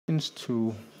seconds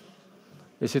to...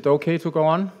 Is it okay to go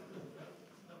on?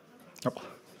 Oh.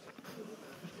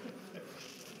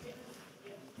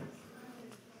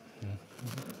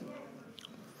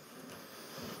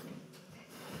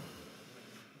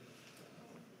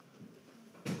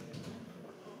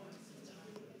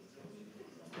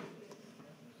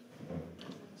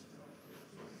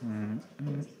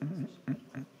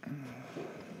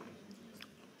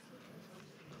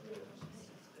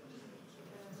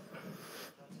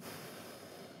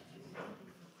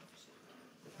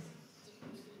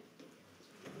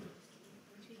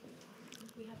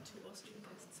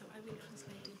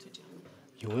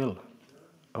 You will?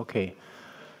 Okay.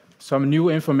 Some new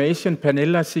information.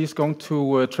 Pernilla, she's going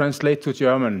to translate to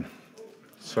German.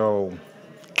 So,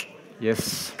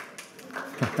 yes.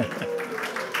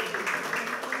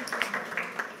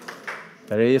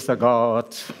 There is a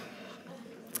God.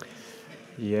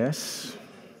 Yes.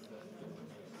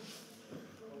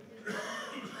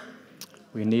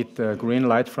 We need the green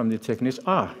light from the technician.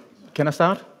 Can I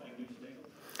start?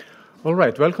 All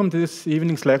right, welcome to this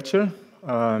evening's lecture,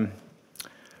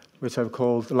 which I've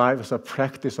called Life as a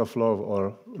Practice of Love,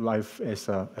 or Life as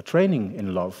a Training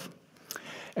in Love.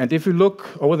 And if you look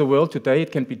over the world today,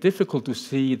 it can be difficult to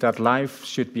see that life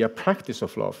should be a practice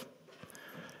of love.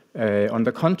 On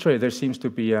the contrary, there seems to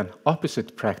be an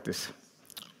opposite practice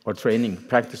or training,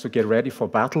 practice to get ready for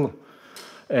battle.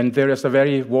 And there is a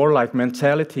very warlike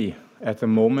mentality at the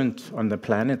moment on the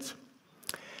planet.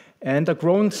 And a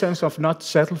growing sense of not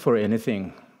settle for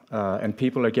anything. And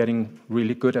people are getting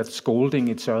really good at scolding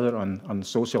each other on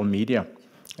social media,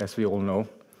 as we all know.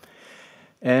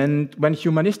 And when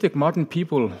humanistic modern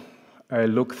people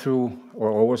look through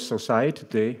or over society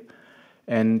today,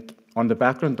 and on the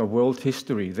background of world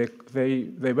history, they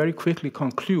very quickly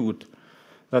conclude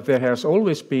that there has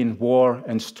always been war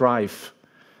and strife,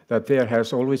 that there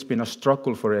has always been a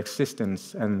struggle for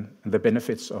existence and the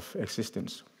benefits of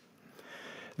existence.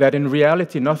 That in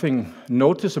reality nothing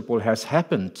noticeable has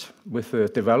happened with the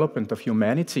development of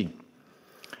humanity,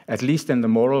 at least in the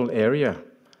moral area,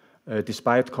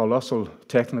 despite colossal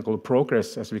technical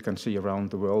progress, as we can see around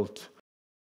the world.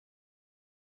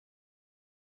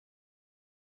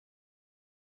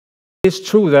 It's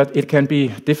true that it can be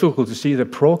difficult to see the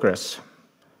progress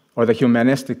or the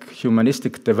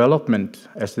humanistic development,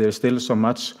 as there is still so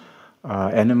much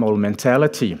animal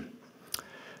mentality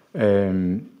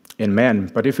in man.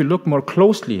 But if you look more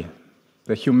closely,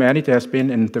 the humanity has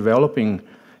been in developing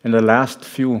in the last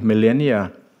few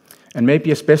millennia, and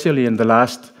maybe especially in the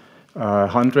last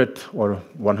 100 or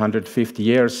 150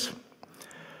 years.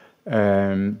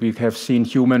 We have seen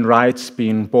human rights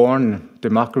being born,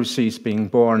 democracies being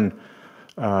born,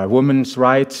 women's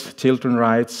rights, children's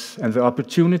rights, and the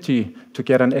opportunity to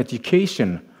get an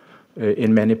education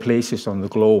in many places on the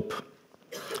globe.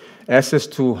 Access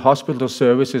to hospital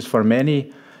services for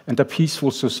many, and a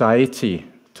peaceful society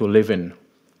to live in.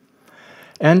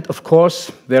 And of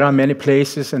course, there are many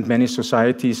places and many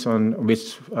societies on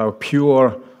which are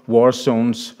pure war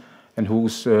zones and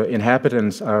whose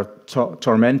inhabitants are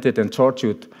tormented and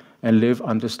tortured and live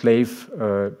under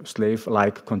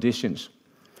slave-like conditions.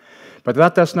 But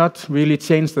that does not really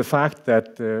change the fact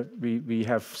that we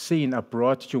have seen a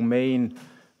broad humane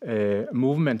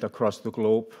movement across the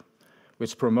globe,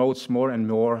 which promotes more and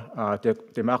more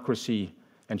democracy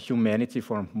and humanity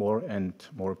for more and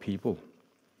more people.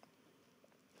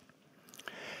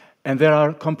 And there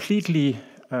are completely,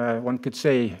 one could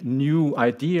say, new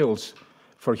ideals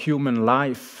for human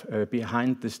life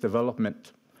behind this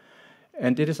development.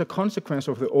 And it is a consequence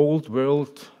of the old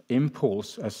world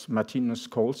impulse, as Martinus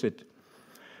calls it,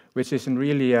 which is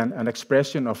really an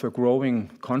expression of the growing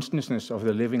consciousness of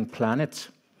the living planet,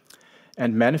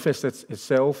 and manifests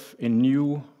itself in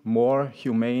new, more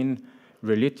humane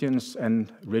religions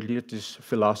and religious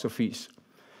philosophies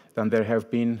than there have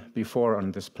been before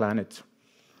on this planet,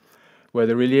 where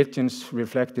the religions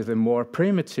reflected the more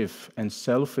primitive and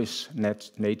selfish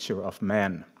nature of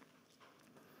man.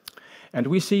 And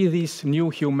we see these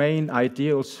new humane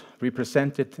ideals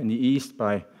represented in the East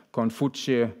by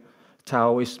Confucius,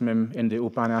 Taoism, in the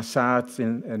Upanishads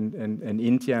in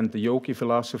India, and the yogi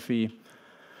philosophy,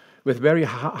 with very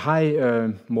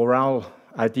high moral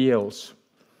ideals.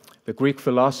 The Greek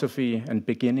philosophy and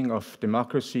beginning of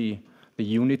democracy, the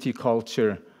unity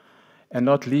culture, and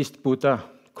not least Buddha,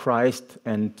 Christ,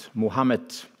 and Muhammad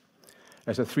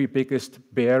as the three biggest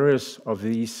bearers of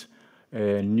these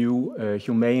new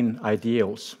humane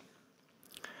ideals.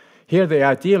 Here, the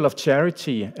ideal of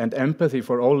charity and empathy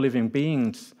for all living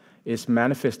beings is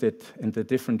manifested in the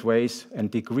different ways and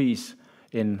degrees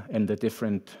in the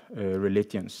different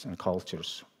religions and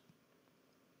cultures.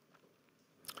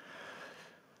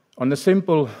 On the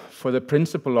symbol for the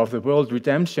principle of the world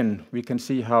redemption, we can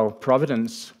see how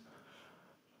providence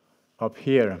up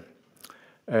here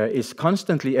is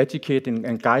constantly educating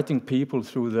and guiding people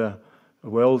through the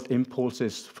world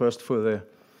impulses. First, for the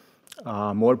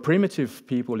more primitive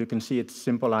people, you can see it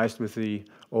symbolized with the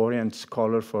orange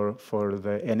color for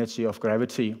the energy of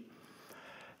gravity,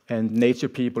 and nature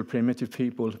people, primitive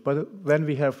people. But then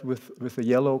we have, with the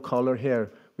yellow color here,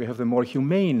 we have the more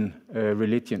humane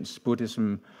religions,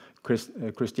 Buddhism,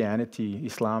 Christianity,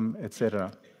 Islam,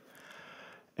 etc.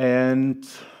 And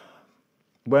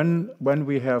when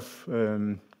we have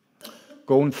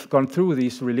gone through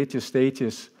these religious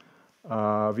stages,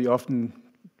 we often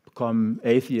become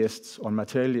atheists or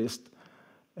materialists,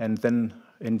 and then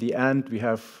in the end we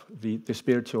have the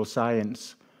spiritual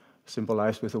science,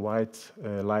 symbolized with the white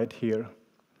light here.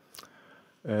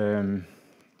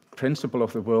 Principle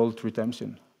of the world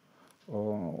redemption.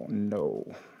 Oh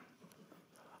no.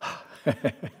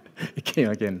 It came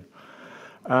again.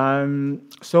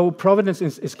 So providence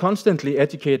is constantly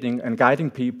educating and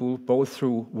guiding people, both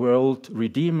through world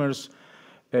redeemers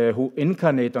who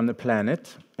incarnate on the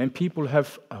planet, and people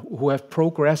who have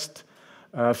progressed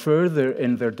further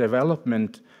in their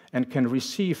development and can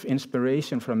receive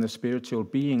inspiration from the spiritual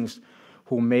beings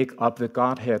who make up the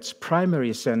Godhead's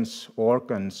primary sense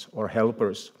organs or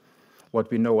helpers, what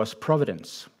we know as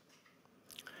providence.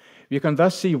 We can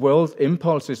thus see world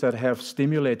impulses that have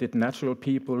stimulated natural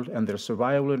people and their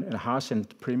survival in a harsh and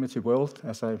primitive world,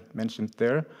 as I mentioned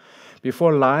there.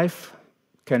 Before life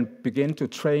can begin to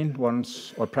train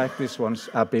one's or practice one's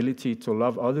ability to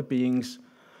love other beings,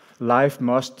 life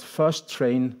must first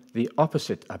train the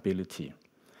opposite ability.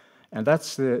 And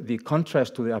that's the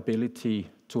contrast to the ability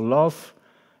to love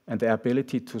and the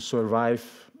ability to survive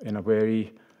in a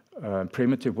very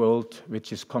primitive world,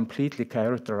 which is completely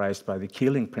characterized by the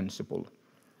killing principle.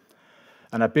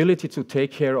 An ability to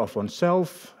take care of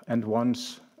oneself and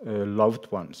one's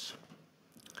loved ones.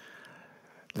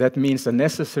 That means a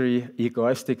necessary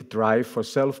egoistic drive for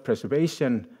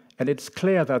self-preservation, and it's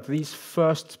clear that these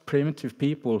first primitive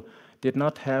people did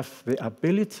not have the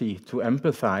ability to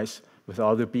empathize with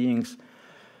other beings,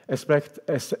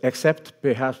 except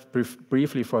perhaps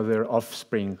briefly for their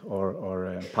offspring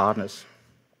or partners.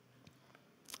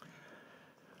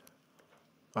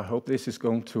 I hope this is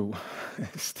going to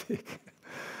stick,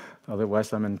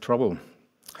 otherwise I'm in trouble.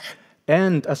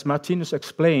 And as Martinus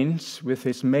explains with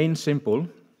his main symbol,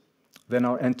 then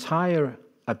our entire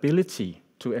ability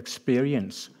to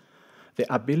experience, the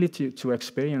ability to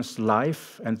experience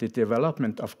life and the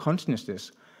development of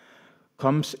consciousness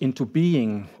comes into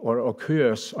being or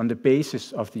occurs on the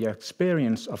basis of the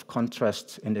experience of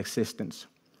contrasts in existence.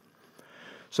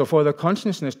 So for the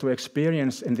consciousness to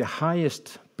experience in the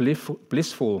highest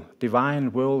blissful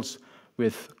divine worlds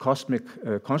with cosmic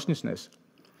consciousness,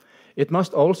 it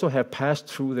must also have passed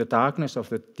through the darkness of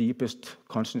the deepest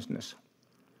consciousness.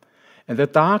 And the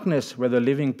darkness where the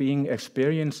living being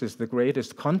experiences the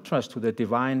greatest contrast to the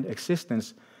divine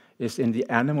existence is in the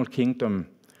animal kingdom,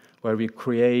 where we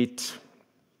create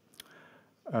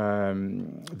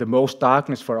the most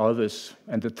darkness for others,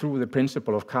 and through the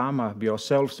principle of karma, we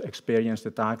ourselves experience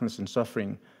the darkness and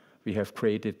suffering we have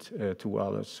created to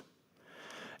others.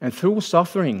 And through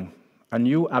suffering, a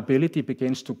new ability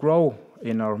begins to grow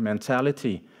in our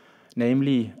mentality,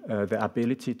 namely the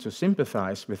ability to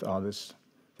sympathize with others,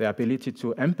 the ability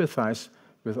to empathize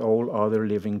with all other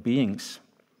living beings.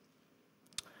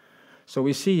 So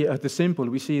we see at the symbol,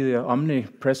 we see the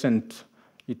omnipresent,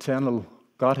 eternal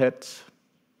Godhead.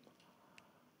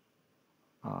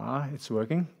 It's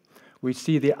working. We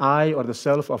see the I or the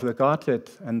self of the Godhead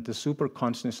and the super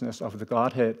consciousness of the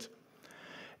Godhead.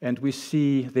 And we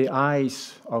see the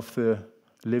eyes of the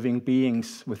living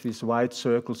beings with these white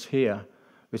circles here,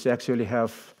 which actually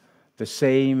have the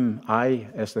same eye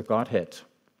as the Godhead.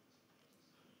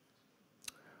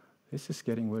 This is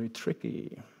getting very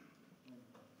tricky.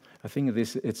 I think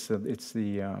it's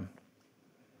the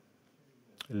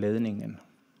ledningen.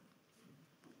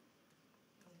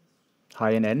 Har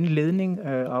I en anden ledning,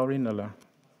 Aurin, eller?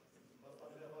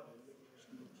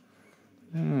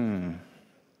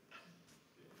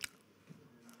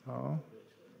 Oh.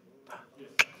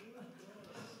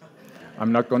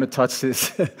 I'm not going to touch this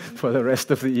for the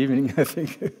rest of the evening, I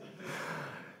think.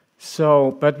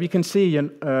 So, but we can see,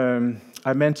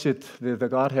 I mentioned the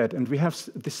Godhead, and we have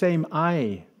the same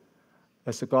eye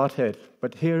as the Godhead,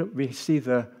 but here we see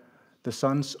the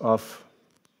sons of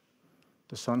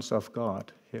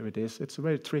God. Here it is. It's a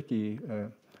very tricky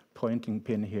pointing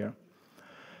pin here.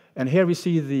 And here we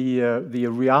see the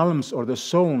realms or the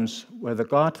zones where the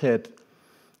Godhead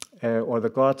or the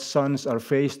God's sons are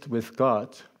faced with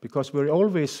God, because we're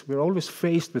always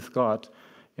faced with God.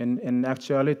 In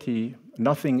actuality,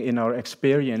 nothing in our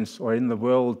experience or in the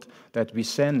world that we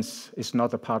sense is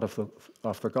not a part of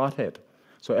the Godhead.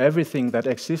 So everything that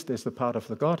exists is a part of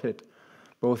the Godhead,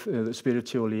 both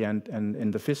spiritually and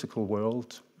in the physical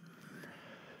world.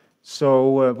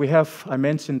 So I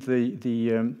mentioned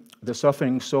the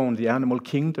suffering zone, the animal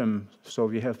kingdom. So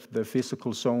we have the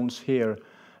physical zones here,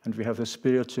 and we have the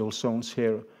spiritual zones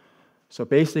here. So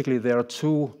basically, there are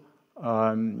two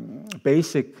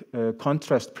basic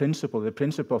contrast principle, the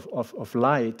principle of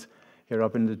light here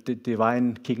up in the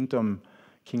divine kingdom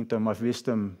of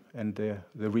wisdom, and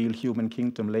the real human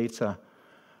kingdom later.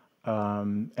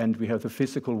 And we have the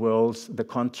physical worlds, the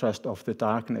contrast of the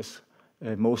darkness,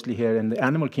 mostly here in the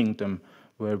animal kingdom,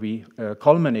 where we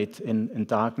culminate in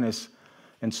darkness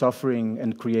and suffering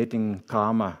and creating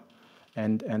karma.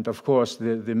 And of course,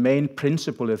 the main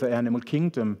principle of the animal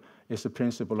kingdom is the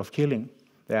principle of killing.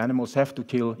 The animals have to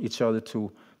kill each other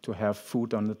to have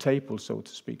food on the table, so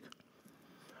to speak.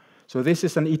 So this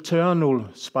is an eternal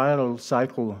spiral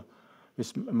cycle,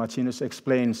 which Martinus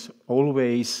explains,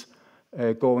 always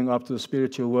going up to the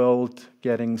spiritual world,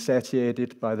 getting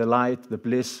satiated by the light, the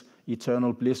bliss,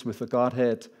 eternal bliss with the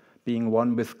Godhead, being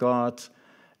one with God,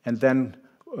 and then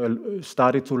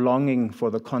started to longing for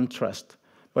the contrast.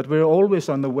 But we're always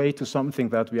on the way to something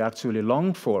that we actually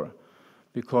long for,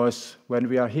 because when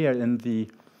we are here in the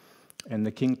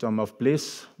kingdom of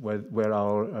bliss, where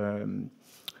our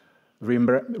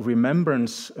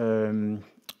remembrance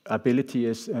ability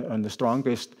is on the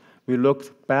strongest, we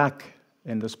look back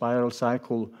in the spiral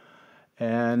cycle,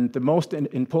 and the most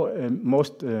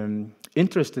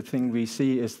interesting thing we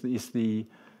see is the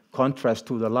contrast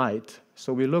to the light.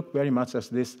 So we look very much as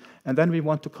this, and then we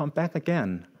want to come back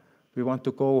again. We want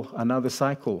to go another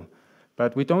cycle,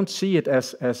 but we don't see it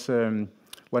as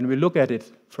when we look at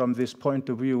it from this point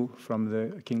of view, from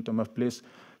the kingdom of bliss,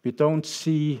 we don't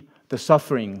see the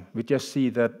suffering. We just see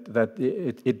that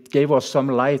it gave us some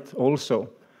light also.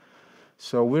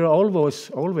 So we're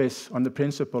always on the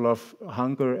principle of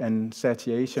hunger and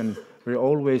satiation. We're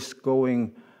always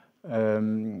going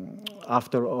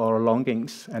after our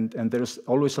longings, and there's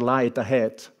always light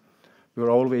ahead.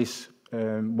 We're always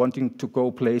wanting to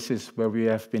go places where we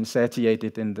have been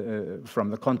satiated from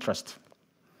the contrast.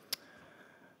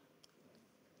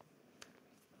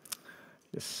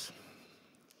 Yes.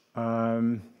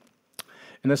 In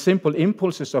the simple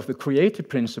impulses of the created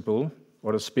principle,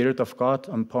 or the Spirit of God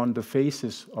upon the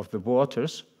faces of the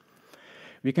waters,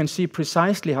 we can see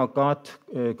precisely how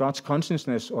God's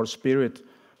consciousness or Spirit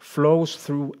flows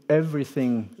through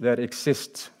everything that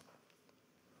exists.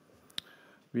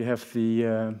 We have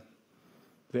the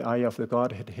eye of the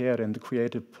Godhead here in the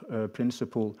creative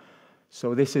principle.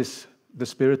 So this is the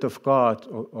Spirit of God,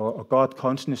 or God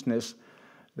consciousness,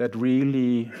 that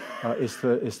really is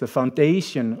the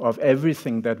foundation of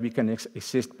everything that we can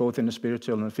exist, both in the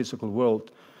spiritual and the physical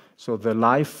world. So the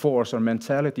life force or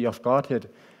mentality of Godhead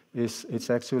it's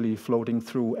actually floating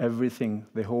through everything,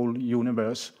 the whole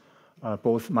universe,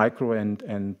 both micro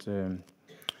and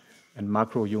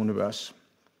macro universe.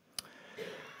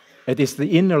 It is the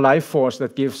inner life force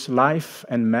that gives life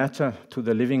and matter to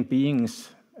the living beings.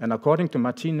 And according to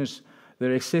Martinus,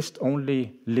 there exist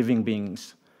only living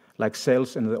beings, like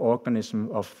cells in the organism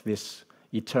of this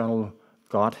eternal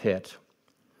Godhead.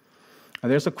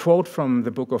 And there's a quote from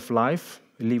the Book of Life,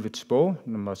 Livets Bog,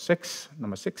 number 6,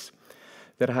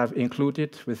 that I have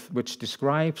included, which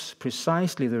describes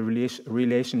precisely the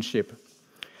relationship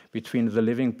between the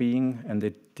living being and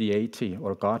the deity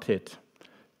or Godhead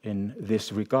in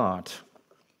this regard.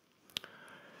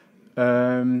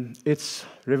 Its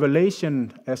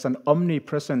revelation as an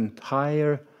omnipresent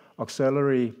higher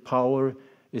auxiliary power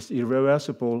is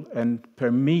irreversible and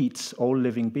permeates all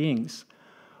living beings.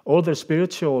 All their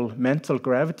spiritual mental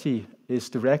gravity is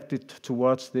directed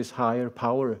towards this higher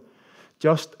power.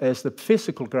 Just as the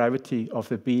physical gravity of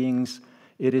the beings,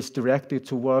 it is directed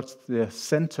towards the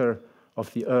center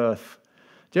of the earth.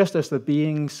 Just as the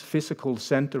being's physical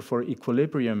center for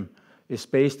equilibrium is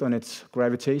based on its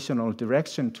gravitational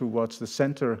direction towards the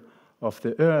center of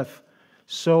the earth,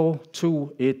 so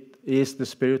too it is the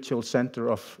spiritual center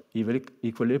of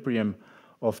equilibrium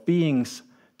of beings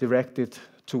directed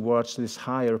towards this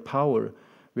higher power,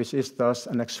 which is thus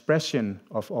an expression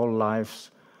of all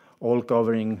lives,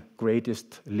 all-governing,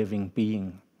 greatest living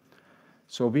being.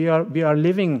 So we are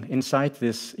living inside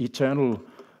this eternal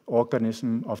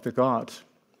organism of the God.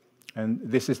 And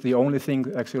this is the only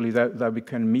thing, actually, that we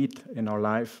can meet in our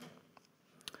life.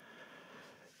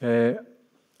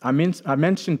 I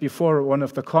mentioned before one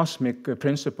of the cosmic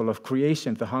principle of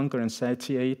creation, the hunger and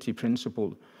satiety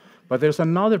principle. But there's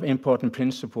another important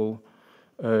principle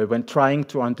when trying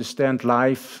to understand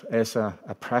life as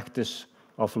a practice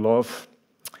of love.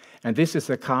 And this is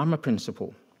the karma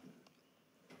principle.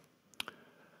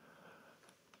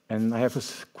 And I have a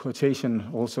quotation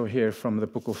also here from the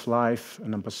Book of Life,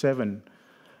 number 7.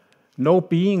 No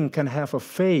being can have a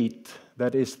fate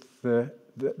that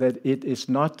it is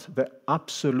not the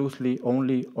absolutely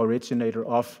only originator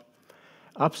of.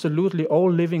 Absolutely all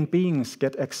living beings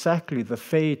get exactly the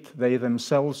fate they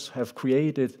themselves have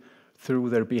created through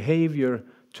their behavior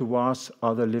towards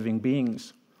other living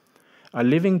beings. A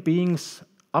living being's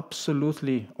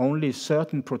absolutely only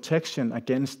certain protection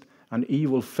against an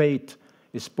evil fate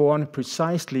is born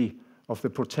precisely of the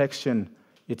protection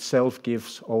itself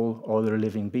gives all other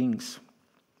living beings.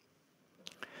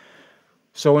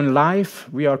 So in life,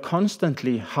 we are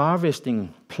constantly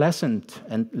harvesting pleasant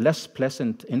and less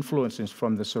pleasant influences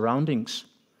from the surroundings.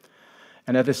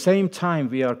 And at the same time,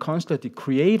 we are constantly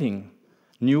creating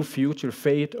new future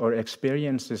fate or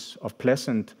experiences of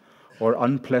pleasant or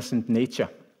unpleasant nature.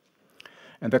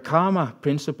 And the karma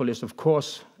principle is, of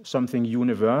course, something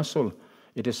universal.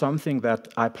 It is something that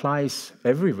applies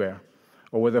everywhere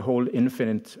over the whole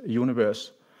infinite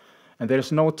universe. And there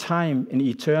is no time in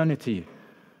eternity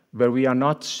where we are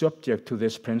not subject to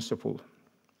this principle.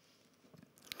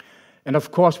 And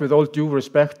of course, with all due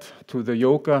respect to the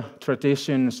yoga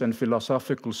traditions and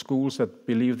philosophical schools that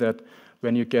believe that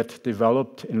when you get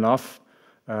developed enough,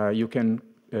 you can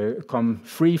come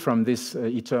free from this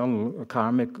eternal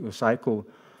karmic cycle.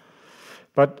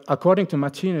 But according to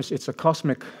Martinus, it's a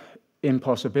cosmic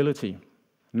impossibility.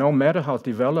 No matter how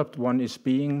developed one is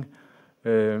being,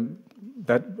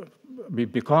 that we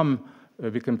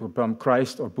can become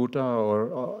Christ or Buddha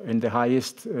or in the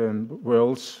highest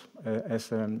worlds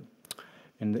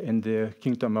in the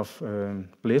kingdom of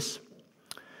bliss,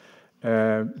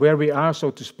 where we are,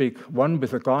 so to speak, one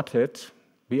with the Godhead.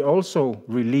 We also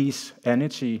release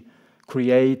energy,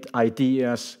 create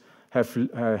ideas,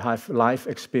 have life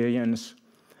experience.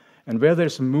 And where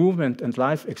there's movement and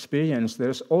life experience,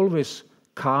 there's always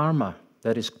karma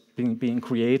that is being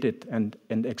created and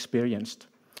experienced.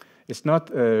 It's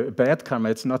not bad karma,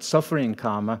 it's not suffering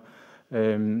karma,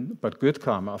 but good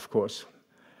karma, of course.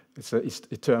 It's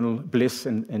eternal bliss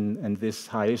in these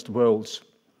highest worlds.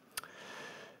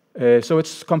 So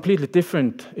it's completely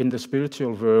different in the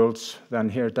spiritual worlds than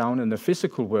here down in the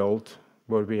physical world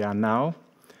where we are now.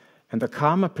 And the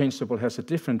karma principle has a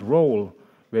different role,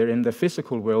 where in the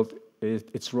physical world,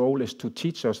 its role is to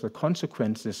teach us the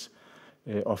consequences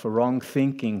of a wrong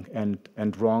thinking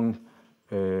and wrong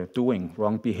doing,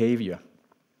 wrong behavior.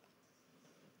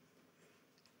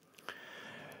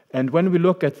 And when we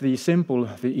look at the symbol,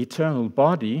 the eternal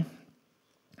body,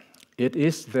 it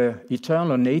is the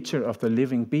eternal nature of the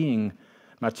living being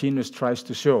Martinus tries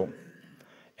to show.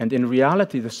 And in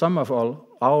reality, the sum of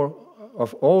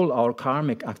all our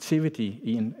karmic activity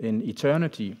in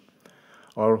eternity,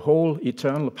 our whole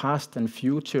eternal past and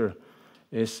future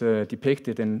is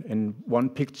depicted in one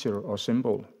picture or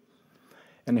symbol.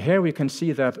 And here we can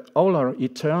see that all our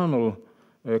eternal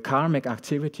karmic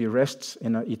activity rests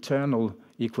in an eternal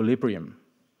equilibrium.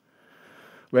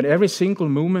 When every single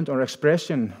movement or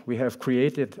expression we have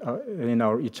created in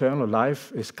our eternal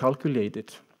life is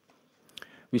calculated,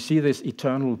 we see this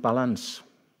eternal balance.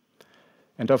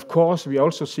 And of course, we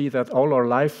also see that all our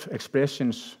life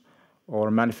expressions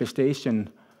or manifestation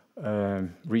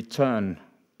return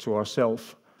to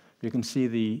ourself. You can see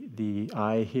the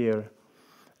eye here,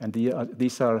 and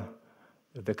these are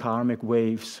the karmic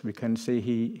waves. We can see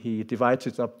he divides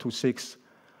it up to 6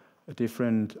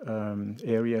 different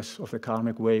areas of the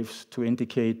karmic waves to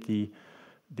indicate the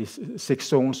 6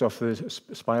 zones of the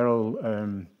spiral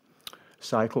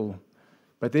cycle.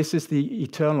 But this is the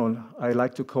eternal, I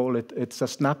like to call it, it's a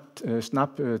snapshot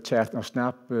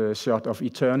of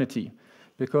eternity,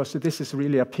 because this is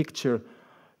really a picture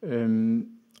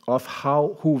of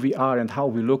who we are and how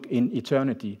we look in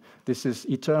eternity. This is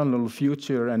eternal,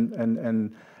 future,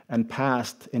 and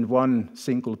past in one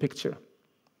single picture.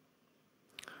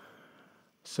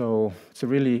 So it's a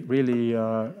really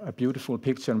a beautiful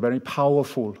picture and very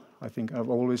powerful. I think I've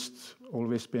always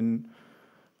been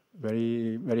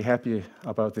very, very happy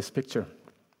about this picture.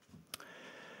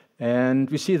 And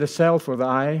we see the self or the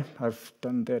I. I've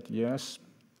done that, yes.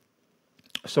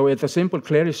 So the symbol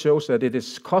clearly shows that it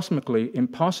is cosmically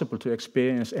impossible to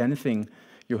experience anything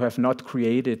you have not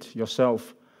created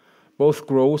yourself. Both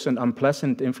gross and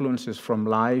unpleasant influences from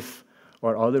life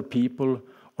or other people,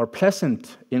 or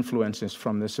pleasant influences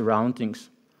from the surroundings.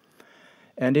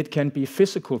 And it can be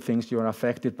physical things you are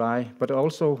affected by, but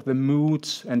also the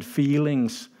moods and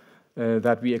feelings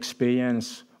that we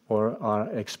experience or are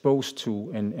exposed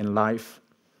to in life.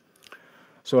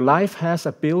 So life has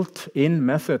a built-in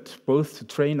method both to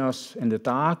train us in the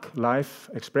dark life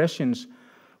expressions,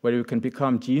 where you can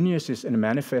become geniuses in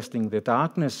manifesting the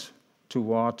darkness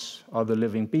towards other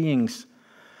living beings.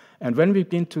 And when we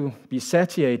begin to be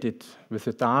satiated with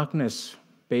the darkness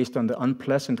based on the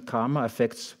unpleasant karma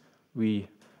effects we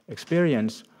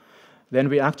experience, then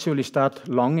we actually start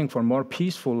longing for more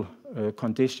peaceful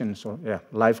conditions, or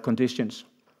life conditions.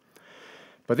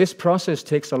 But this process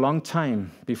takes a long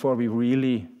time before we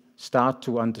really start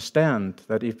to understand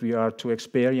that if we are to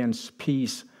experience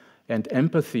peace and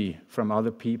empathy from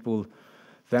other people,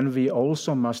 then we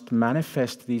also must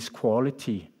manifest these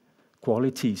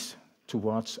qualities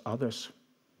towards others.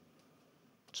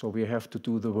 So we have to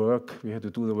do the work. We have to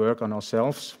do the work on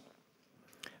ourselves.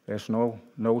 There's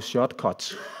no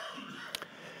shortcuts.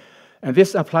 And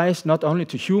this applies not only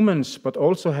to humans, but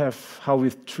also how we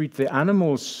treat the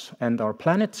animals and our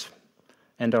planet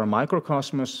and our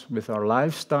microcosmos with our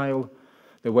lifestyle,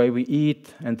 the way we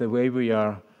eat and the way we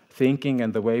are thinking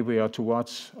and the way we are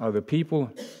towards other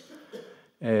people.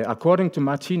 According to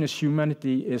Martinus,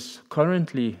 humanity is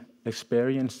currently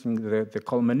experiencing the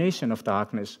culmination of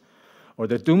darkness, or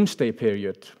the doomsday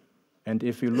period. And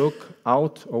if you look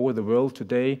out over the world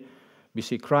today, we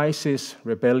see crisis,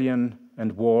 rebellion,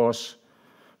 and wars.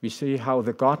 We see how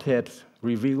the Godhead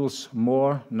reveals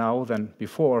more now than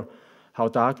before, how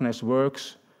darkness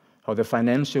works, how the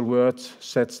financial world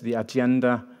sets the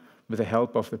agenda with the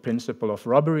help of the principle of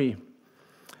robbery.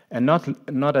 And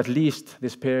not at least,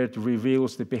 this period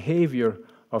reveals the behavior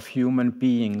of human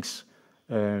beings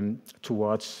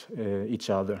towards each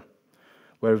other,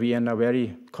 where we in a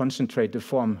very concentrated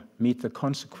form meet the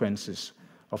consequences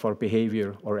of our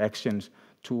behavior or actions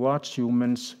towards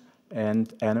humans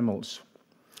and animals.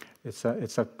 It's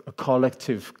a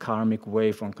collective karmic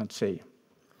wave, one can say.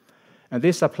 And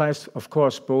this applies, of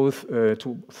course, both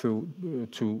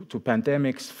to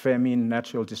pandemics, famine,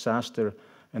 natural disaster,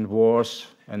 and wars,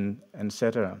 and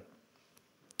etc.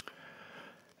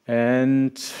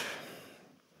 And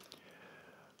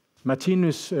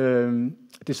Martinus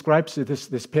describes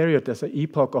this period as an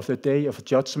epoch of the day of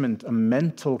judgment, a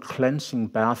mental cleansing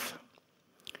bath.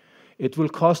 It will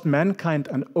cost mankind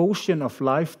an ocean of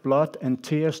lifeblood and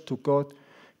tears to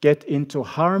get into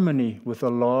harmony with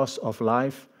the laws of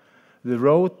life. The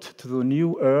road to the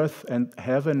new earth and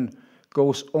heaven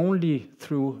goes only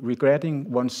through regretting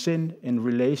one's sin in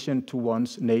relation to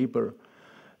one's neighbor.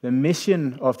 The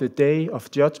mission of the day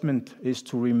of judgment is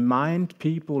to remind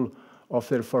people of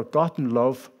their forgotten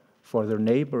love for their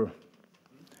neighbor.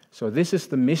 So this is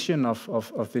the mission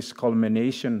of this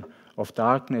culmination of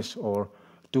darkness, or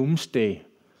doomsday,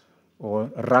 or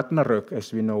Ragnarök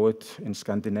as we know it in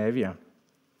Scandinavia.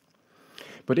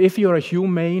 But if you're a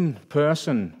humane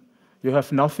person, you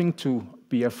have nothing to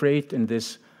be afraid in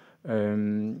this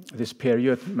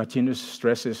period, Martinus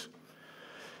stresses.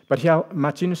 But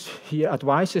Martinus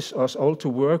advises us all to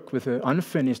work with the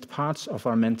unfinished parts of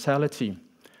our mentality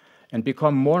and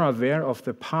become more aware of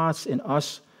the parts in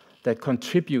us that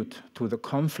contribute to the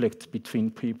conflict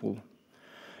between people.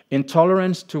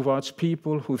 Intolerance towards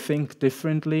people who think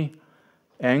differently,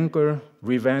 anger,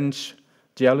 revenge,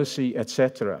 jealousy,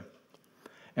 etc.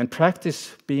 And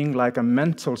practice being like a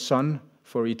mental son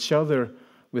for each other,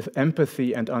 with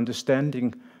empathy and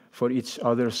understanding for each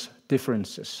other's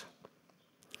differences.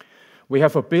 We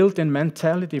have a built-in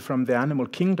mentality from the animal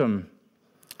kingdom,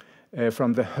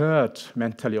 from the herd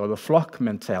mentality or the flock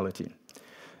mentality,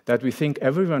 that we think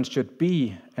everyone should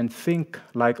be and think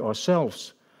like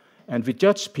ourselves. And we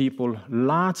judge people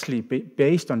largely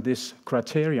based on this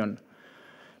criterion.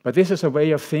 But this is a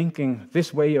way of thinking.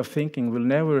 This way of thinking will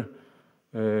never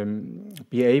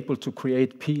be able to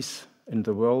create peace in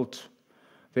the world.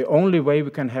 The only way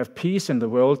we can have peace in the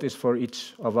world is for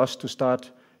each of us to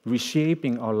start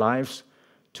reshaping our lives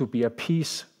to be a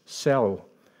peace cell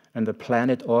in the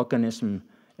planet organism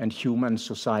and human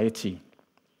society.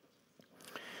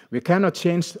 We cannot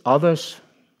change others,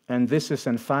 and this is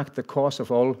in fact the cause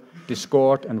of all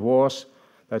discord and wars,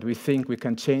 that we think we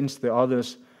can change the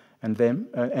others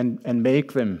and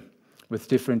make them with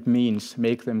different means,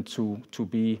 make them to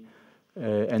be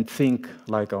and think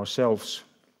like ourselves.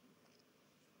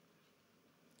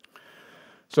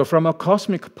 So from a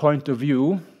cosmic point of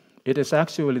view, it is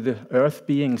actually the earth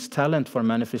being's talent for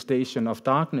manifestation of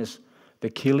darkness, the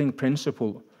killing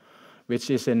principle, which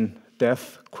is in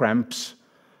death cramps.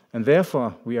 And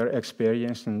therefore, we are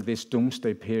experiencing this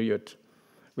doomsday period,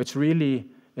 which really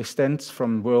extends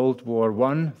from World War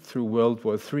I through World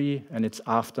War III and its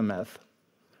aftermath.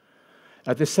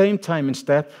 At the same time, in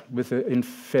step with the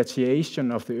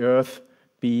infatuation of the earth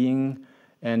being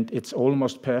and its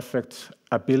almost perfect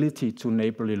ability to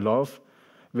neighborly love,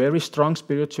 very strong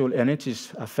spiritual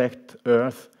energies affect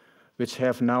earth, which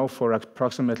have now for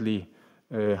approximately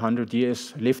 100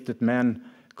 years lifted man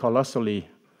colossally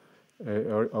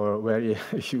or very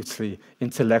hugely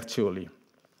intellectually.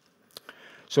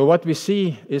 So what we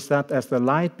see is that as the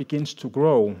light begins to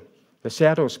grow, the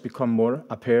shadows become more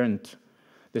apparent.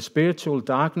 The spiritual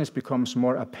darkness becomes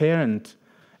more apparent,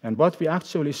 and what we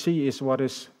actually see is what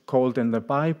is called in the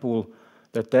Bible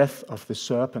the death of the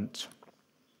serpent,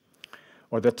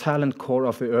 or the talent core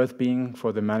of the earth being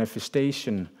for the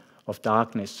manifestation of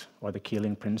darkness, or the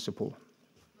killing principle.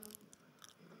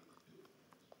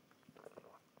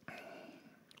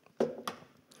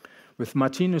 With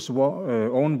Martinus'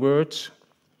 own words,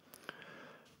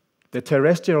 the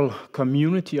terrestrial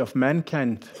community of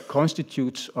mankind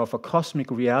constitutes of a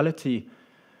cosmic reality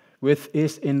which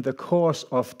is in the course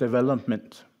of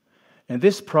development. In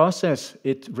this process,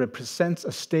 it represents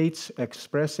a state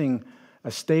expressing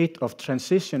a state of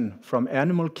transition from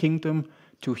animal kingdom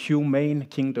to humane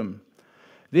kingdom.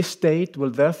 This state will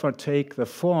therefore take the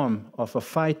form of a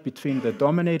fight between the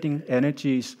dominating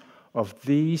energies of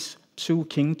these two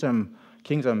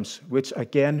kingdoms, which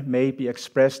again may be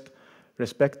expressed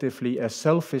respectively as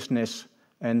selfishness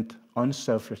and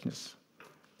unselfishness.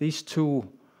 These two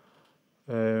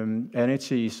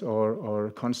energies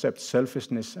or concepts,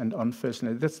 selfishness and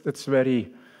unselfishness, that's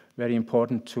very, very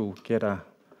important to get a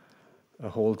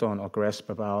hold on or grasp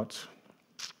about.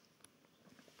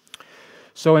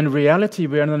 So in reality,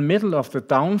 we are in the middle of the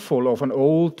downfall of an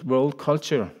old world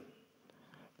culture,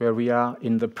 where we are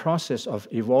in the process of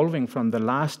evolving from the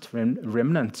last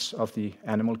remnants of the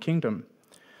animal kingdom,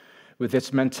 with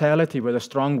its mentality where the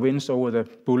strong wins over the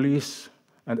bullies,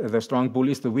 and the strong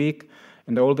bullies the weak,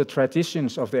 and all the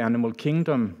traditions of the animal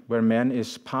kingdom, where man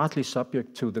is partly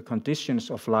subject to the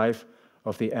conditions of life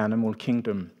of the animal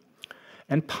kingdom,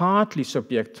 and partly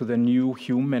subject to the new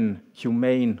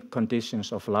humane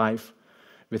conditions of life,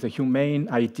 with the humane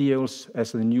ideals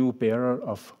as the new bearer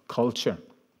of culture.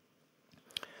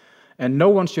 And no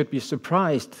one should be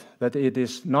surprised that it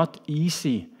is not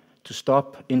easy to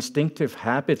stop instinctive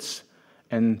habits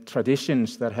and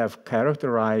traditions that have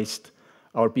characterized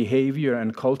our behavior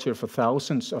and culture for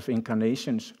thousands of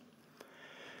incarnations.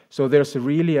 So there's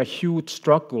really a huge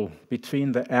struggle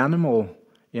between the animal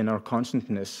in our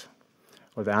consciousness,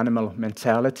 or the animal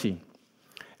mentality,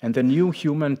 and the new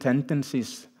human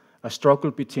tendencies, a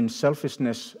struggle between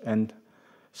selfishness and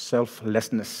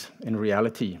selflessness in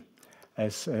reality,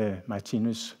 as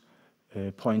Martinus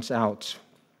points out.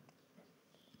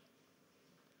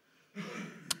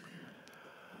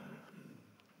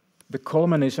 The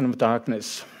culmination of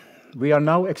darkness. We are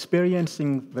now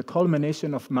experiencing the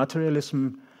culmination of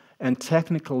materialism and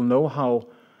technical know-how,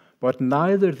 but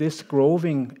neither this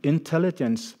growing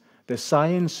intelligence, the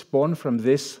science born from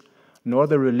this, nor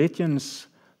the religions,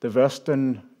 the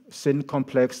Western sin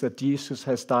complex that Jesus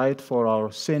has died for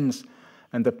our sins,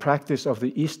 and the practice of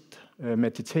the East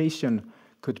meditation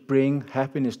could bring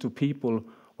happiness to people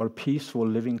or peaceful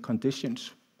living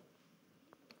conditions.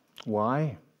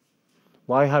 Why?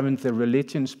 Why haven't the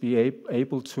religions been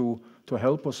able to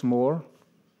help us more?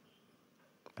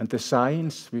 And the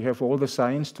science, we have all the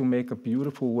science to make a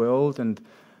beautiful world and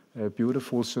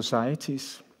beautiful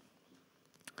societies.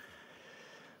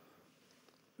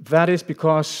 That is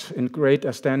because, in great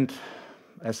extent,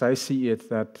 as I see it,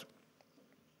 that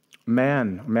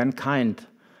mankind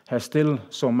has still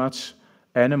so much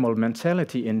animal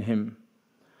mentality in him.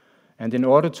 And in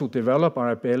order to develop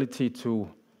our ability to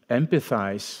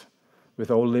empathize with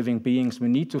all living beings, we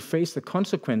need to face the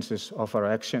consequences of our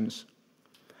actions.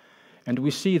 And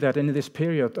we see that in this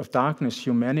period of darkness,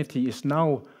 humanity is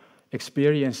now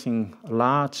experiencing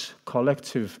large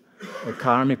collective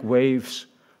karmic waves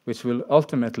which will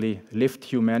ultimately lift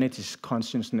humanity's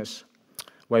consciousness,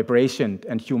 vibration,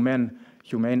 and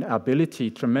humane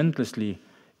ability tremendously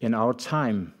in our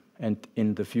time and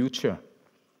in the future.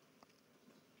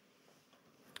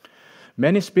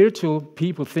 Many spiritual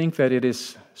people think that it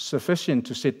is sufficient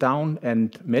to sit down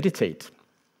and meditate.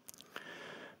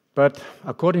 But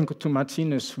according to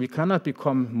Martinus, we cannot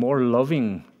become more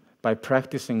loving by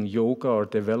practicing yoga or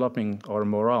developing our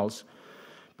morals.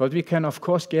 But we can, of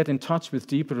course, get in touch with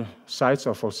deeper sides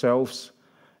of ourselves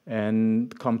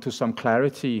and come to some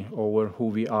clarity over who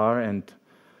we are and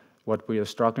what we are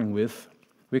struggling with.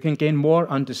 We can gain more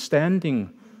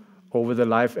understanding over the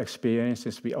life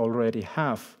experiences we already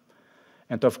have.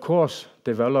 and of course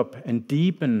develop and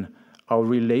deepen our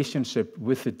relationship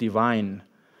with the divine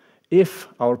if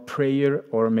our prayer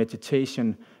or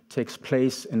meditation takes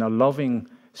place in a loving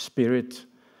spirit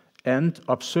and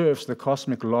observes the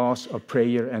cosmic laws of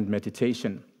prayer and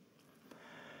meditation.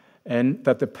 And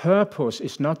that the purpose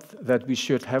is not that we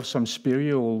should have some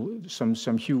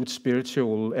huge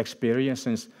spiritual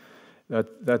experiences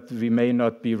that we may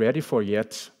not be ready for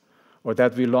yet, or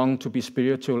that we long to be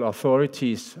spiritual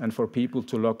authorities and for people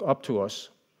to look up to us.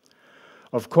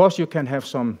 Of course, you can have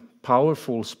some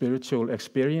powerful spiritual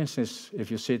experiences if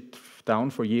you sit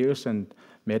down for years and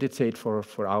meditate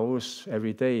for hours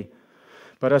every day.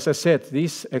 But as I said,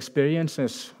 these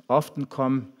experiences often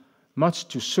come much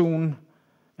too soon,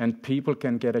 and people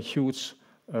can get a huge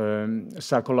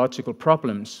psychological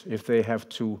problems if they have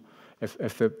to,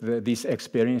 these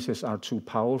experiences are too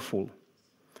powerful.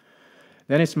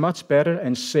 Then it's much better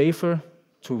and safer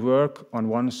to work on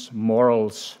one's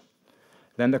morals.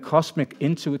 Then the cosmic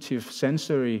intuitive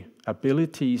sensory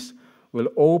abilities will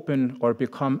open or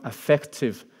become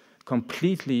effective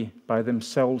completely by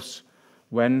themselves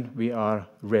when we are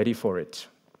ready for it.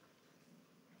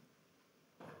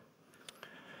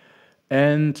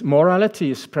 And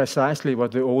morality is precisely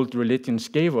what the old religions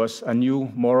gave us, a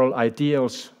new moral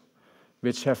ideals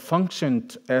which have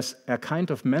functioned as a kind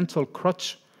of mental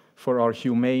crutch for our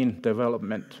humane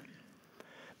development.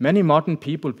 Many modern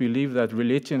people believe that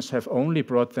religions have only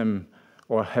brought them,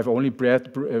 or have only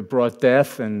brought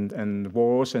death and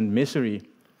wars and misery.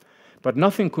 But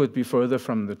nothing could be further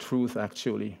from the truth,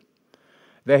 actually.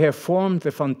 They have formed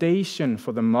the foundation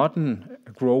for the modern,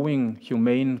 growing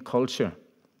humane culture.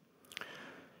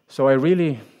 So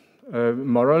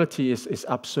morality is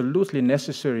absolutely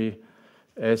necessary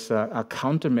as a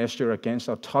countermeasure against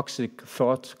our toxic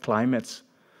thought climates,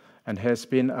 and has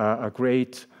been a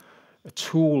great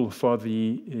tool for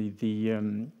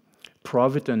the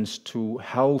providence to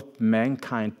help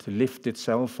mankind to lift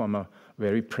itself from a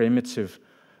very primitive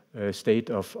state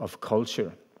of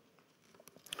culture.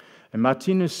 And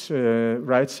Martinus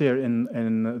writes here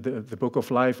in the Book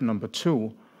of Life, number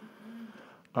 2,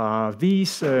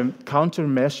 these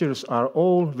countermeasures are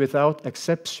all, without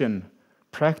exception,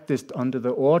 practiced under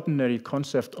the ordinary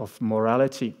concept of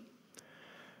morality.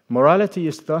 Morality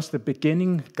is thus the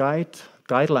beginning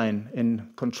guideline in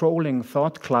controlling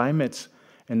thought climates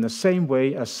in the same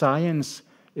way as science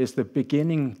is the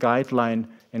beginning guideline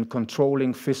in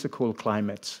controlling physical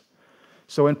climates.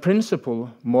 So in principle,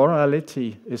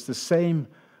 morality is the same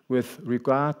with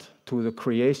regard to the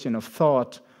creation of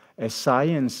thought as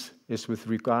science is with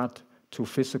regard to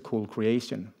physical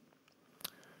creation.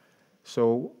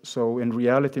 So in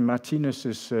reality,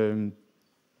 Martinus's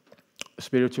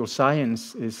spiritual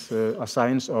science is a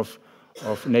science of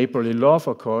neighborly love,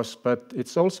 of course, but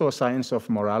it's also a science of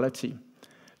morality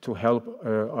to help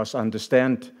us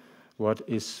understand what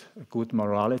is good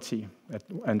morality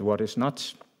and what is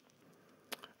not,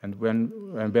 and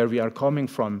where we are coming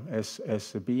from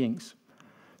as beings.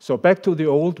 So back to the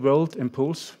old world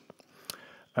impulse.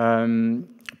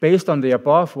 Based on the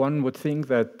above, one would think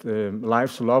that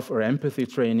life's love or empathy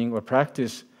training or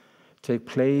practice take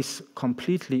place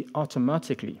completely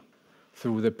automatically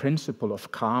through the principle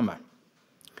of karma.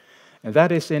 And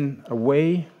that is in a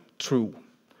way true.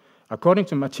 According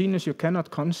to Martinus, you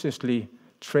cannot consciously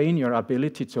train your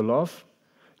ability to love,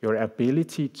 your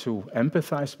ability to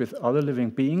empathize with other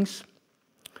living beings.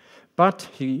 But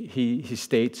he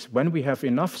states, when we have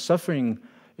enough suffering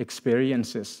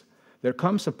experiences, there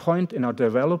comes a point in our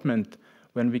development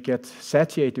when we get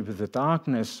satiated with the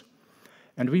darkness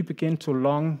and we begin to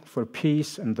long for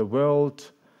peace in the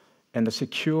world and a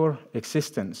secure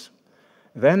existence.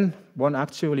 Then one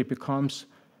actually becomes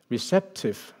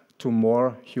receptive to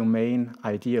more humane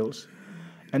ideals.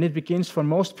 And it begins for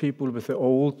most people with the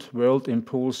old world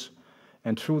impulse,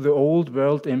 and through the old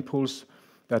world impulse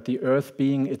that the earth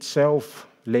being itself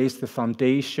lays the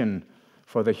foundation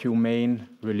for the humane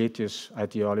religious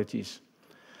ideologies.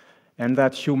 And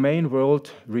that humane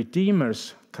world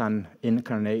redeemers can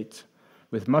incarnate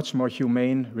with much more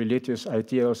humane religious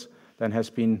ideals than has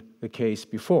been the case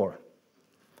before.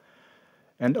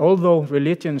 And although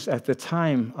religions at the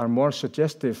time are more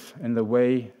suggestive in the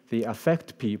way they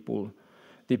affect people,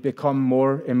 they become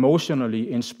more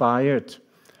emotionally inspired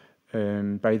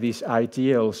by these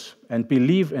ideals and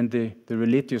believe in the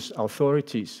religious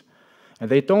authorities. And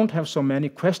they don't have so many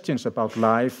questions about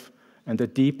life and the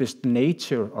deepest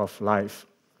nature of life.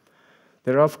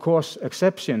 There are, of course,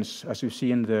 exceptions, as you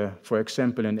see for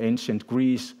example, in ancient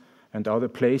Greece and other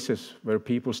places where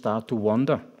people start to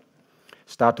wonder,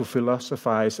 start to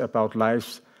philosophize about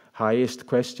life's highest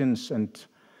questions and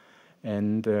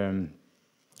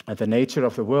and the nature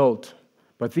of the world.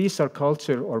 But these are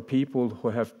culture or people who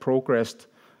have progressed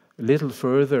a little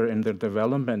further in their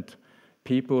development,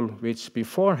 people which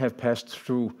before have passed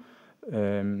through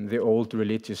the old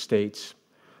religious states.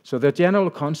 So the general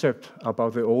concept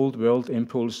about the old world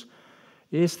impulse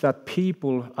is that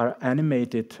people are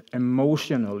animated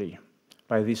emotionally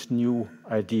by these new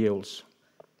ideals.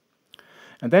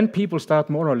 And then people start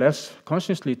more or less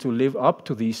consciously to live up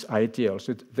to these ideals.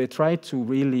 They try to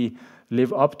really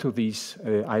live up to these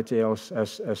ideals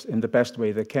as in the best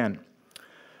way they can.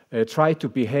 Try to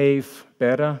behave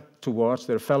better towards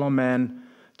their fellow man,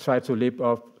 try to live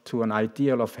up to an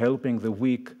ideal of helping the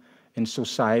weak in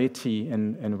society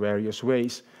in various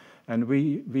ways. And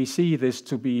we see this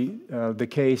to be the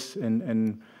case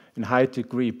in high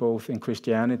degree, both in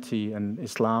Christianity and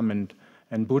Islam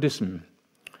and Buddhism.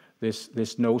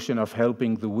 This notion of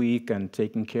helping the weak and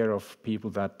taking care of people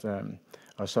that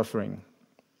are suffering.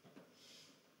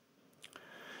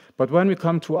 But when we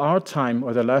come to our time,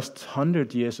 or the last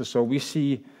 100 years or so, we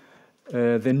see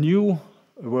the new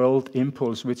world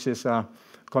impulse, which is a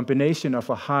combination of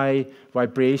a high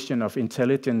vibration of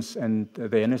intelligence and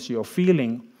the energy of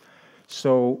feeling.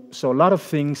 So a lot of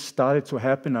things started to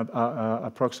happen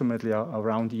approximately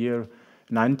around the year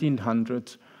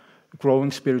 1900.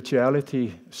 Growing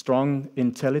spirituality, strong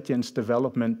intelligence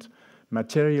development,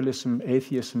 materialism,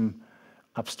 atheism,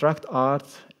 abstract art,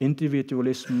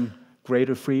 individualism,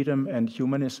 greater freedom and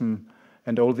humanism,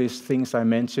 and all these things I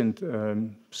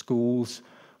mentioned, schools,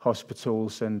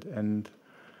 hospitals, and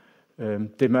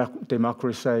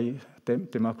democracies,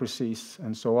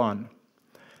 and so on.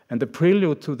 And the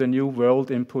prelude to the new world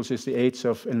impulse is the age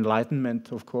of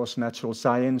enlightenment, of course, natural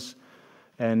science,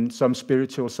 and some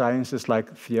spiritual sciences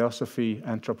like theosophy,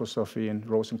 anthroposophy, and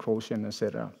Rosencrantzian,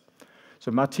 etc.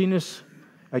 So Martinus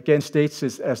again states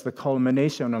this as the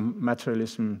culmination of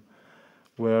materialism,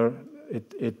 where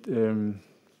in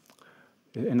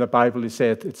the Bible it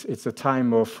said it's a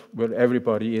time of where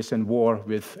everybody is in war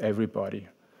with everybody.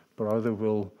 Brother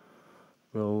will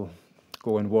go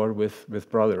in war with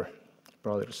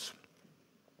brothers.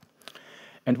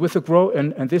 And with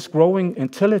this growing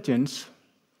intelligence,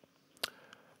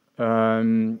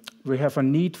 we have a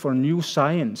need for new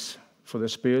science for the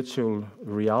spiritual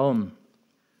realm.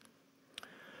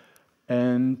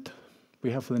 And we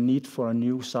have the need for a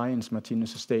new science,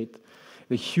 Martinus states.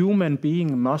 The human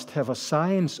being must have a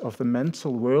science of the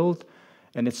mental world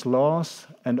and its laws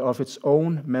and of its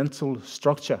own mental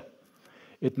structure.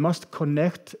 It must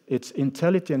connect its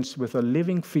intelligence with a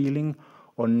living feeling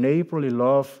or neighborly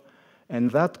love,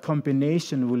 and that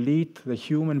combination will lead the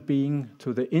human being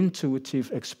to the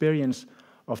intuitive experience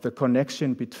of the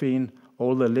connection between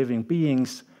all the living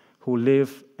beings who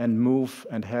live and move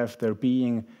and have their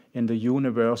being in the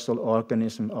universal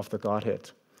organism of the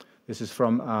Godhead. This is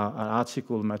from an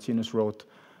article Martinus wrote,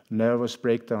 Nervous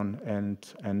Breakdown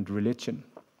and Religion.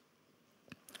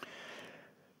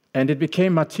 And it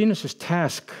became Martinus'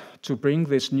 task to bring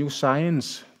this new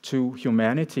science to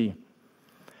humanity,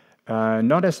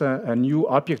 not as a new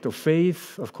object of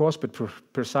faith, of course, but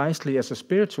precisely as a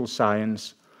spiritual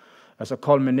science, as a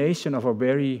culmination of a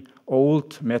very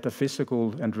old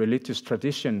metaphysical and religious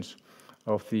traditions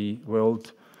of the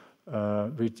world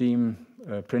redeem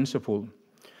principle,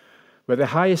 where the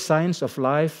highest science of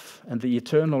life and the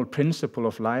eternal principle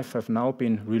of life have now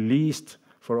been released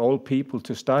for all people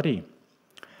to study,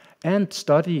 and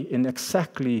study in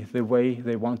exactly the way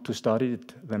they want to study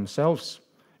it themselves.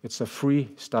 It's a free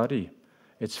study.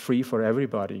 It's free for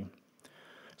everybody.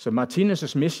 So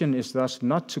Martinus' mission is thus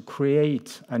not to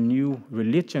create a new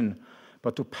religion,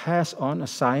 but to pass on a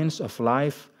science of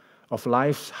life, of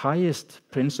life's highest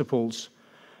principles,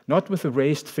 not with a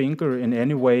raised finger in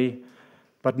any way,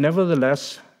 but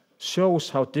nevertheless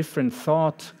shows how different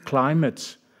thought,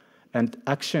 climates, and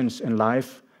actions in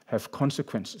life have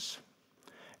consequences,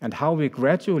 and how we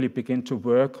gradually begin to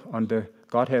work on the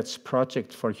Godhead's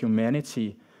project for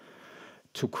humanity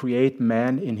to create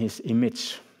man in his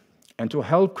image and to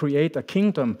help create a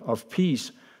kingdom of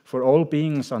peace for all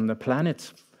beings on the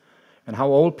planet, and how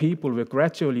all people will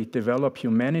gradually develop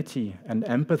humanity and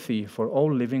empathy for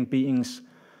all living beings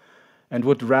and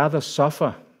would rather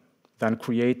suffer than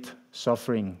create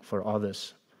suffering for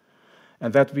others,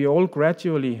 and that we all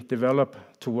gradually develop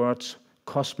towards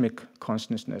cosmic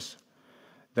consciousness,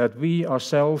 that we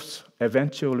ourselves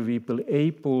eventually will be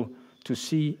able to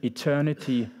see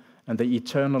eternity and the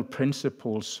eternal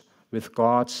principles with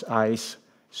God's eyes,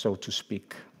 so to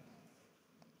speak.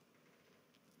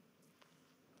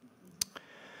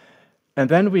 And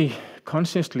then we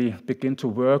consciously begin to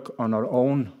work on our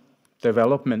own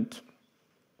development.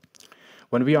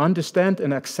 When we understand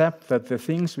and accept that the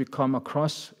things we come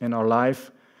across in our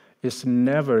life is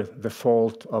never the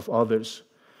fault of others,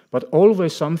 but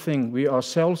always something we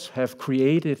ourselves have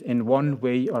created in one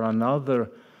way or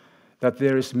another, that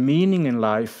there is meaning in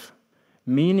life,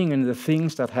 meaning in the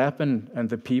things that happen and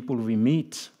the people we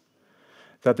meet,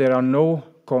 that there are no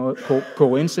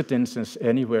coincidences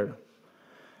anywhere.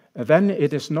 And then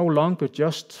it is no longer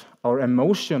just our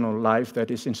emotional life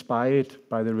that is inspired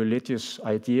by the religious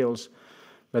ideals,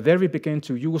 but there we begin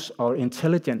to use our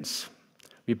intelligence.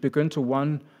 We begin to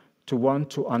want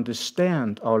to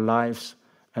understand our lives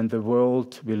and the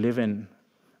world we live in,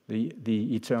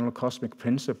 the eternal cosmic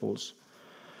principles.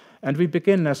 And we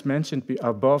begin, as mentioned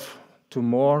above, to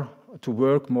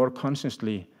work more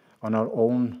consciously on our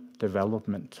own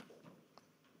development.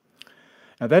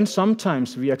 And then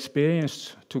sometimes we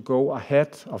experience to go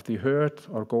ahead of the herd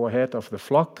or go ahead of the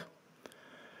flock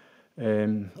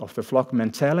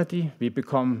mentality. We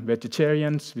become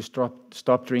vegetarians, we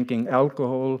stop drinking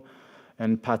alcohol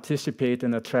and participate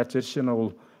in the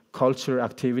traditional culture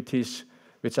activities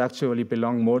which actually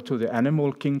belong more to the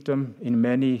animal kingdom in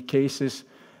many cases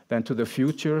than to the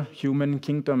future human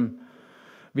kingdom.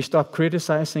 We stop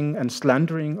criticizing and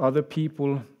slandering other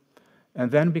people, and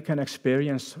then we can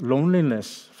experience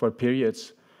loneliness for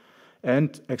periods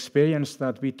and experience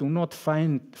that we do not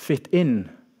fit in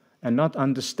and not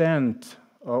understand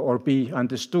or be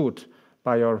understood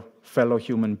by our fellow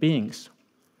human beings.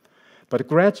 But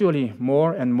gradually,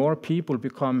 more and more people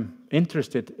become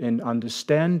interested in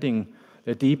understanding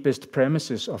the deepest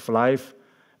premises of life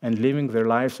and living their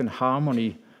lives in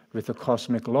harmony with the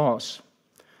cosmic laws.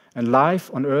 And life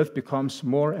on earth becomes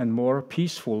more and more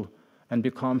peaceful and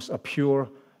becomes a pure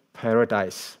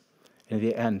paradise in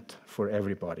the end for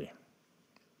everybody.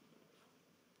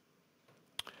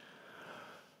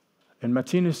 And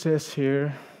Martinus says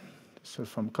here, so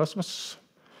from Cosmos,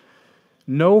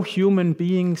 no human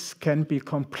beings can be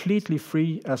completely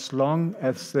free as long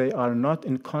as they are not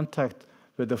in contact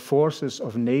with the forces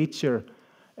of nature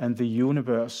and the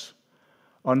universe.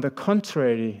 On the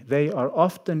contrary, they are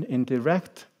often in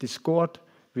direct discord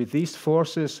with these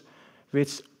forces,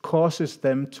 which causes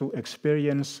them to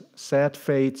experience sad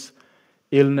fates,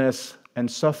 illness, and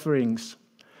sufferings.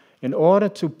 In order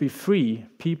to be free,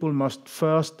 people must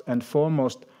first and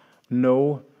foremost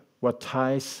know what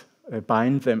ties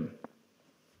bind them.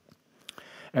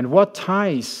 And what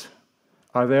ties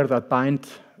are there that bind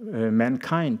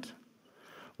mankind?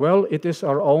 Well, it is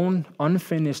our own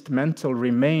unfinished mental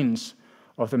remains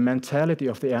of the mentality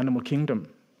of the animal kingdom.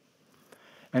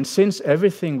 And since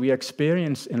everything we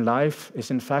experience in life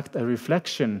is in fact a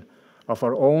reflection of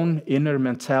our own inner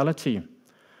mentality,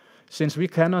 since we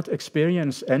cannot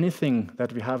experience anything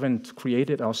that we haven't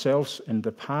created ourselves in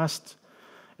the past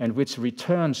and which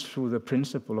returns through the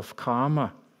principle of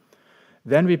karma,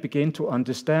 then we begin to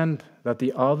understand that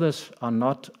the others are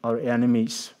not our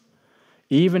enemies,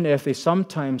 even if they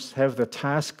sometimes have the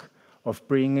task of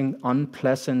bringing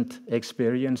unpleasant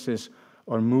experiences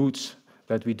or moods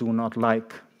that we do not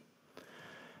like.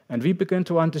 And we begin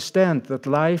to understand that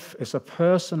life is a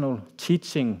personal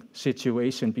teaching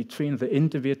situation between the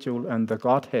individual and the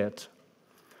Godhead,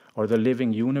 or the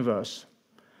living universe.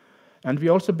 And we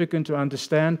also begin to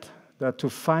understand that to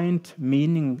find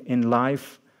meaning in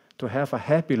life, to have a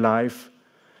happy life,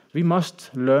 we must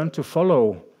learn to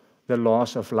follow the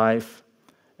laws of life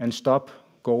and stop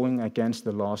going against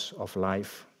the laws of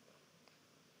life.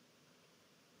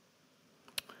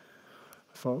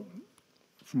 From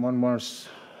one more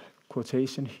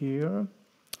quotation here.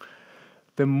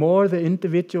 The more the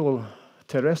individual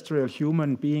terrestrial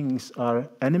human beings are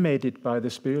animated by the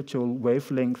spiritual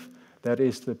wavelength that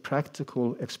is the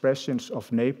practical expressions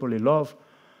of neighborly love,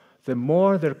 the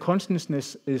more their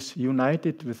consciousness is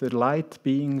united with the light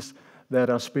beings that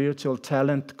are spiritual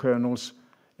talent kernels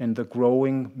in the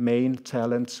growing main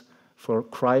talents for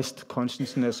Christ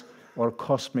consciousness or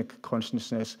cosmic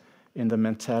consciousness in the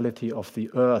mentality of the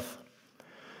earth.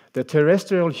 The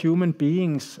terrestrial human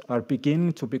beings are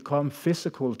beginning to become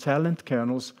physical talent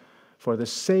kernels for the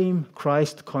same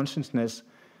Christ consciousness.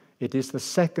 It is the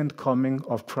second coming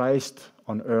of Christ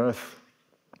on earth.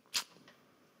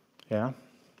 Yeah.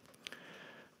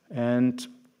 And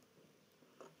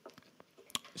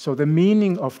so the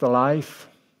meaning of the life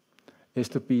is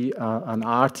to be an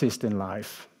artist in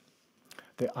life,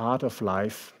 the art of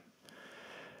life.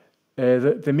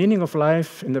 The meaning of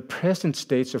life in the present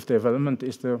stage of development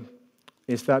is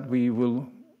that we will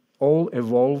all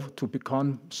evolve to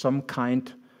become some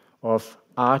kind of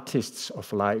artists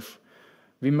of life.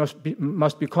 We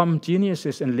must become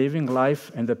geniuses in living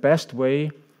life in the best way.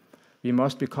 We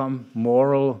must become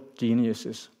moral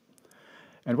geniuses.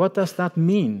 And what does that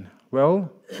mean?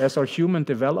 Well, as our human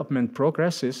development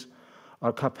progresses,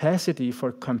 our capacity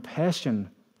for compassion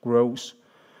grows,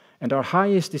 and our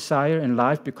highest desire in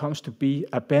life becomes to be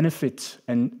a benefit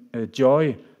and a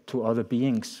joy to other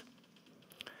beings.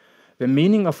 The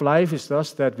meaning of life is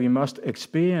thus that we must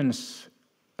experience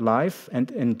life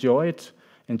and enjoy it,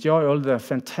 enjoy all the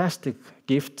fantastic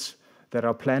gifts that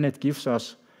our planet gives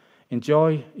us,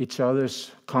 enjoy each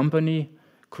other's company,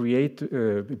 create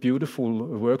beautiful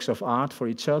works of art for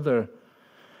each other.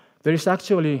 There is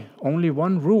actually only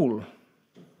one rule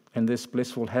in this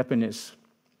blissful happiness.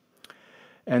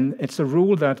 And it's a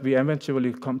rule that we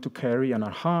eventually come to carry in our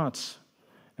hearts.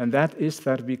 And that is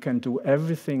that we can do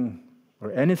everything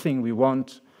or anything we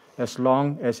want as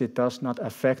long as it does not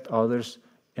affect others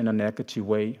in a negative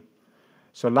way.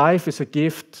 So life is a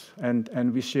gift,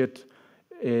 and we should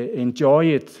enjoy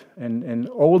it in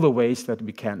all the ways that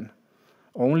we can.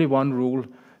 Only one rule: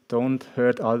 don't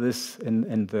hurt others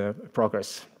in the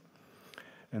process.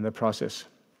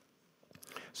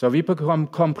 So we become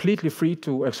completely free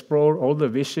to explore all the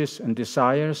wishes and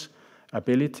desires,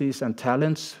 abilities and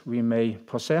talents we may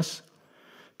possess,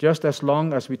 just as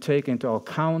long as we take into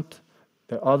account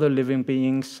the other living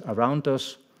beings around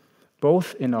us,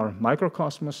 both in our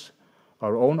microcosmos,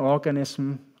 our own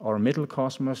organism, our middle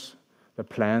cosmos, the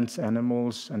plants,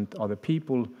 animals, and other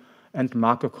people, and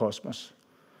macrocosmos,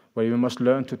 where we must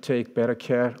learn to take better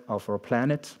care of our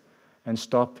planet and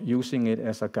stop using it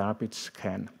as a garbage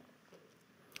can.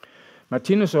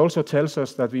 Martinus also tells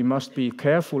us that we must be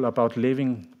careful about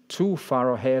living too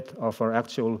far ahead of our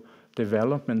actual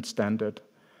development standard,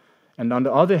 and on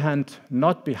the other hand,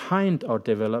 not behind our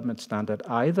development standard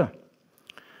either.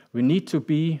 We need to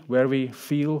be where we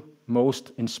feel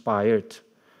most inspired.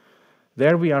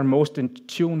 There we are most in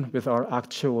tune with our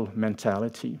actual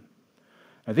mentality.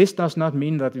 And this does not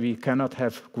mean that we cannot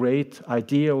have great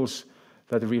ideals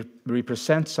that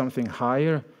represent something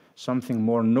higher, something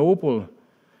more noble,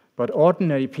 but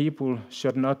ordinary people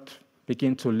should not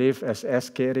begin to live as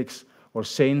ascetics or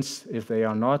saints if they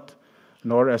are not,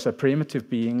 nor as a primitive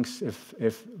beings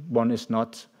if one is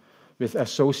not, with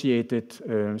associated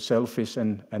selfish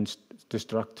and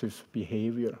destructive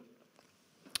behavior.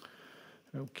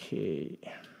 Okay.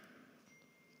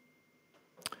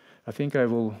 I think I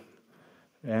will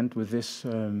end with this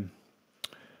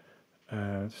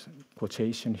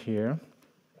quotation here.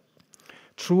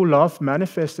 True love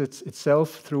manifests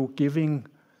itself through giving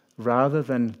rather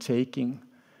than taking.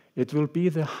 It will be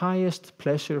the highest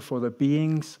pleasure for the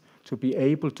beings to be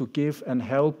able to give and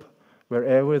help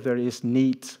wherever there is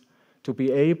need, to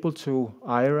be able to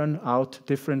iron out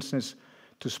differences,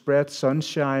 to spread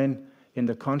sunshine in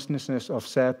the consciousness of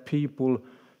sad people,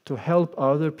 to help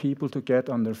other people to get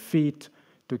on their feet,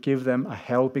 to give them a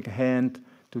helping hand,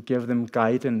 to give them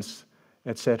guidance,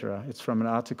 etc. It's from an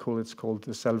article, it's called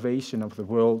The Salvation of the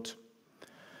World.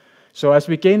 So as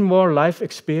we gain more life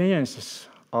experiences,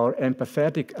 our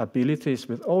empathetic abilities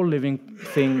with all living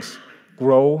things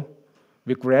grow.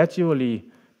 We gradually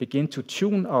begin to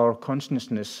tune our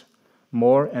consciousness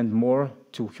more and more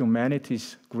to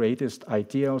humanity's greatest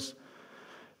ideals,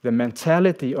 the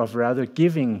mentality of rather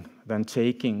giving than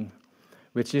taking,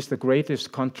 which is the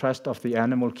greatest contrast of the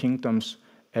animal kingdom's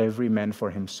every man for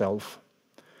himself.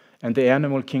 And the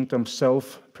animal kingdom's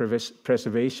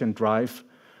self-preservation drive,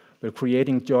 where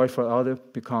creating joy for others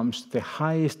becomes the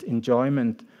highest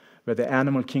enjoyment, where the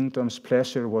animal kingdom's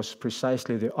pleasure was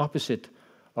precisely the opposite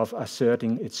of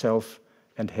asserting itself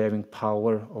and having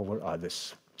power over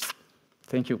others.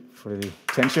 Thank you for the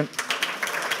attention.